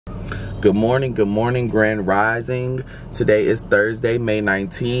Good morning, Grand Rising. Today is Thursday, May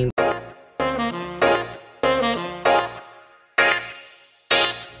 19th.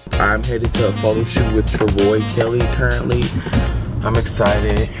 I'm headed to a photo shoot with Troy Kelly currently. I'm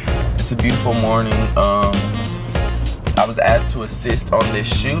excited. It's a beautiful morning. I was asked to assist on this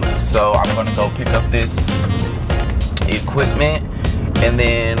shoot, so I'm gonna go pick up this equipment, and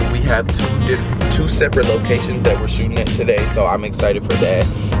then we have two separate locations that we're shooting at today, so I'm excited for that.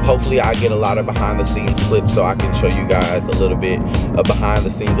 Hopefully I get a lot of behind the scenes clips so I can show you guys a little bit of behind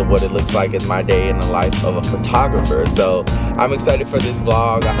the scenes of what it looks like in my day in the life of a photographer. So I'm excited for this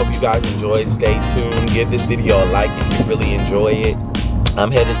vlog. I hope you guys enjoy. Stay tuned. Give this video a like if you really enjoy it.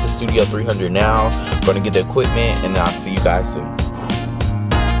 I'm headed to Studio 300 now. Going to get the equipment, and I'll see you guys soon.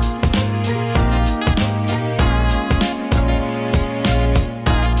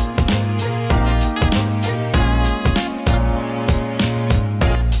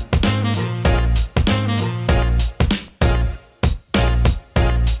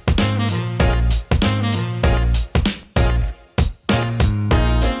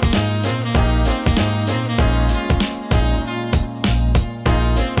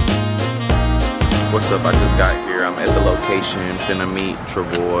 What's up? I just got here. I'm at the location, finna meet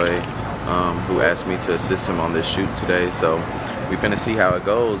Troy, who asked me to assist him on this shoot today. So we finna see how it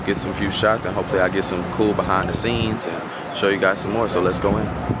goes, get some few shots, and hopefully I get some cool behind the scenes and show you guys some more. So let's go in.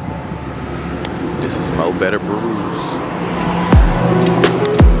 This is Mo Better Brews.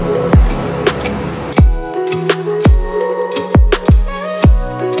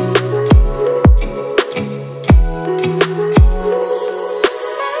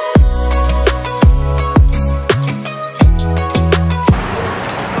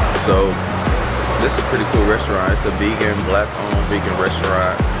 So this is a pretty cool restaurant. It's a vegan, black-owned vegan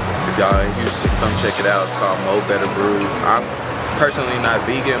restaurant. If y'all in Houston, come check it out. It's called Mo Better Brews. I'm personally not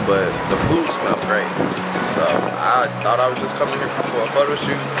vegan, but the food smells great. So I thought I was just coming here for a photo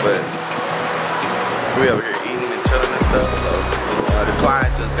shoot, but we over here eating and chilling and stuff. So the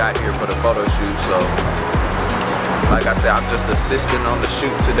client just got here for the photo shoot. So like I said, I'm just assisting on the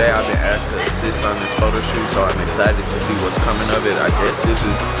shoot today. I've been asked to assist on this photo shoot, so I'm excited to see what's coming of it. I guess this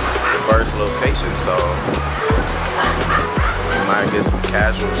is the first location, so we might get some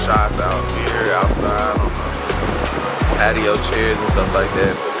casual shots out here, outside, on the patio chairs and stuff like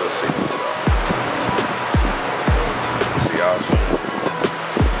that, but we'll see. So, see y'all soon.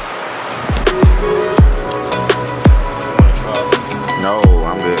 No,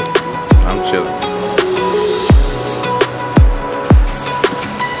 I'm good. I'm chilling.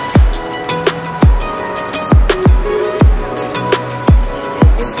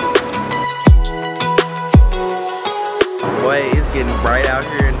 It's getting bright out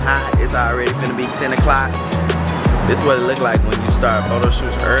here and hot. It's already gonna be 10 o'clock. This is what it look like when you start photo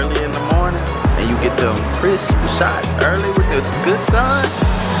shoots early in the morning and you get them crisp shots early with this good sun.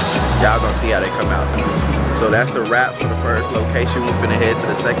 Y'all gonna see how they come out. So that's a wrap for the first location. We're finna head to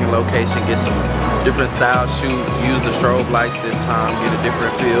the second location, get some different style shoots, use the strobe lights this time, get a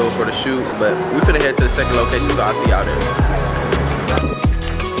different feel for the shoot. But we're finna head to the second location, so I'll see y'all there.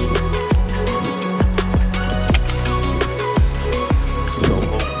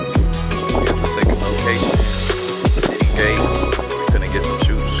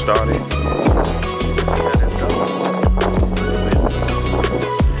 Started. Let's see how this goes.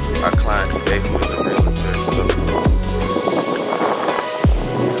 Our client today, who is a realtor, so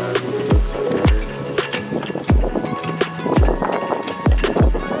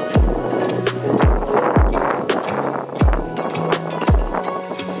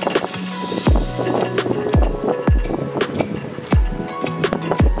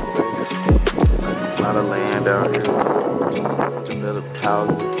a lot of land out here, developed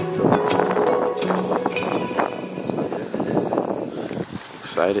houses.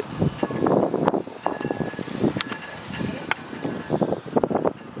 Excited.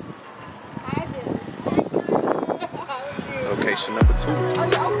 Location number 2.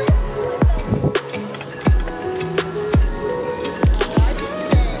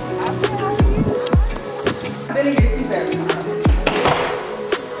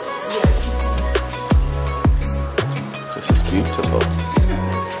 This is beautiful.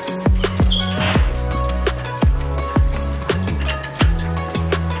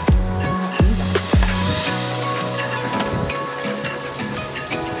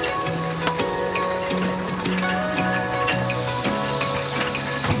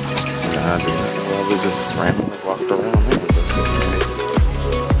 We just randomly walked around here.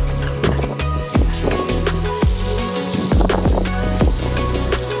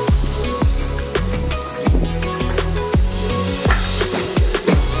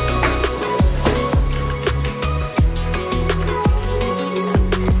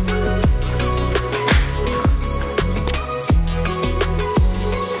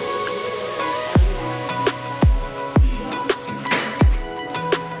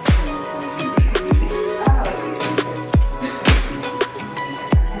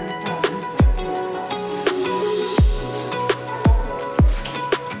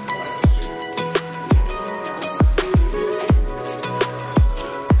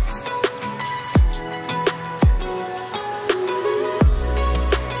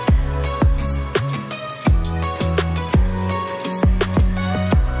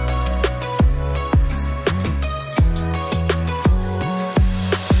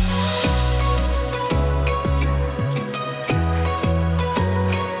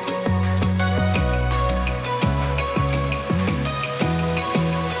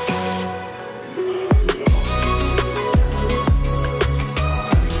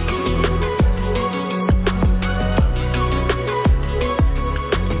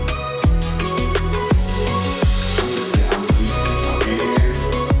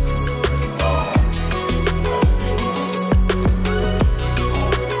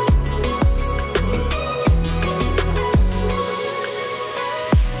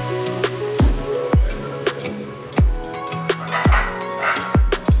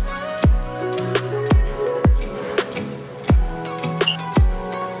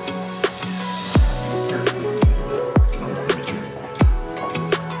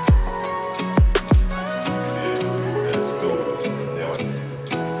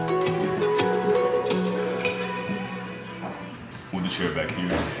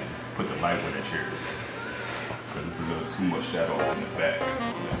 put the light where that chair is. Because it's a little too much shadow in the back.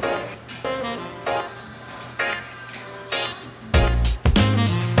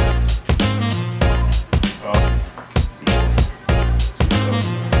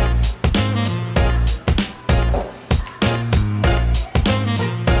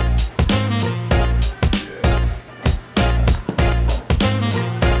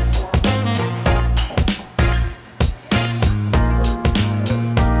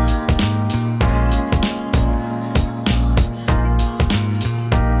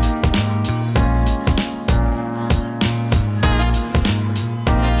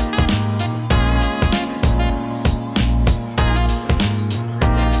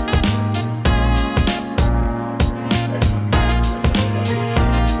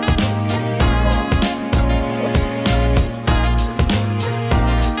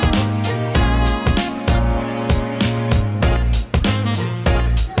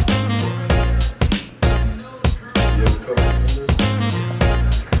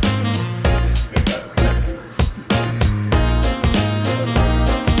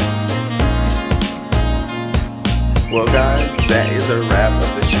 Well guys, that is a wrap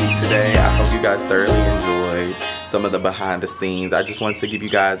of the shoot today. I hope you guys thoroughly enjoyed some of the behind the scenes. I just wanted to give you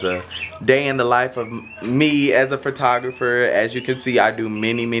guys a day in the life of me as a photographer. As you can see, I do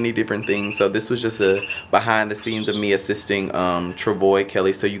many different things. So this was just a behind the scenes of me assisting Travoy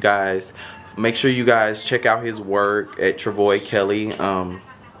Kelly. So you guys, make sure you guys check out his work at Travoy Kelly.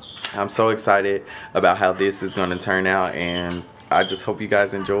 I'm so excited about how this is gonna turn out, and I just hope you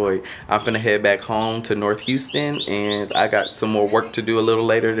guys enjoy. I'm finna head back home to North Houston, and I got some more work to do a little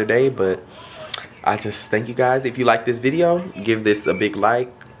later today, but I just thank you guys. If you like this video, give this a big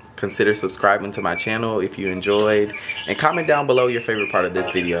like. Consider subscribing to my channel if you enjoyed, and comment down below your favorite part of this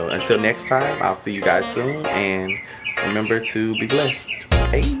video. Until next time, I'll see you guys soon, and remember to be blessed.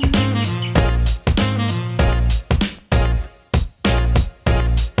 Hey.